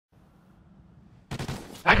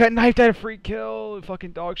I got knifed at a free kill.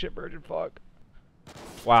 Fucking dog shit virgin fuck.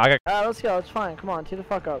 Wow, I got. Alright, let's go. It's fine. Come on, tee the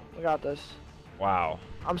fuck up. We got this. Wow.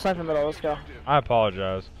 I'm sniping middle. Let's go. I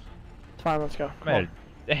apologize. It's fine. Let's go. I made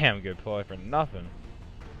a damn good play for nothing.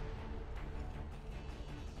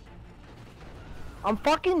 I'm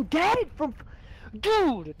fucking dead from.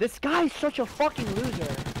 Dude, this guy's such a fucking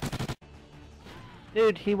loser.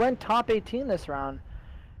 Dude, he went top 18 this round.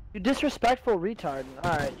 You disrespectful retard.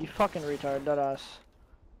 Alright, you fucking retard. That us.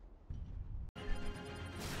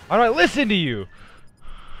 Why do I listen to you?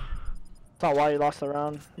 It's not why you lost the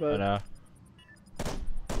round, I but. know.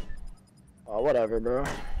 Oh, whatever, bro.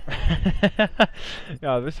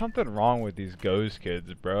 Yo, there's something wrong with these ghost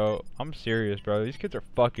kids, bro. I'm serious, bro. These kids are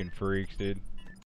fucking freaks, dude.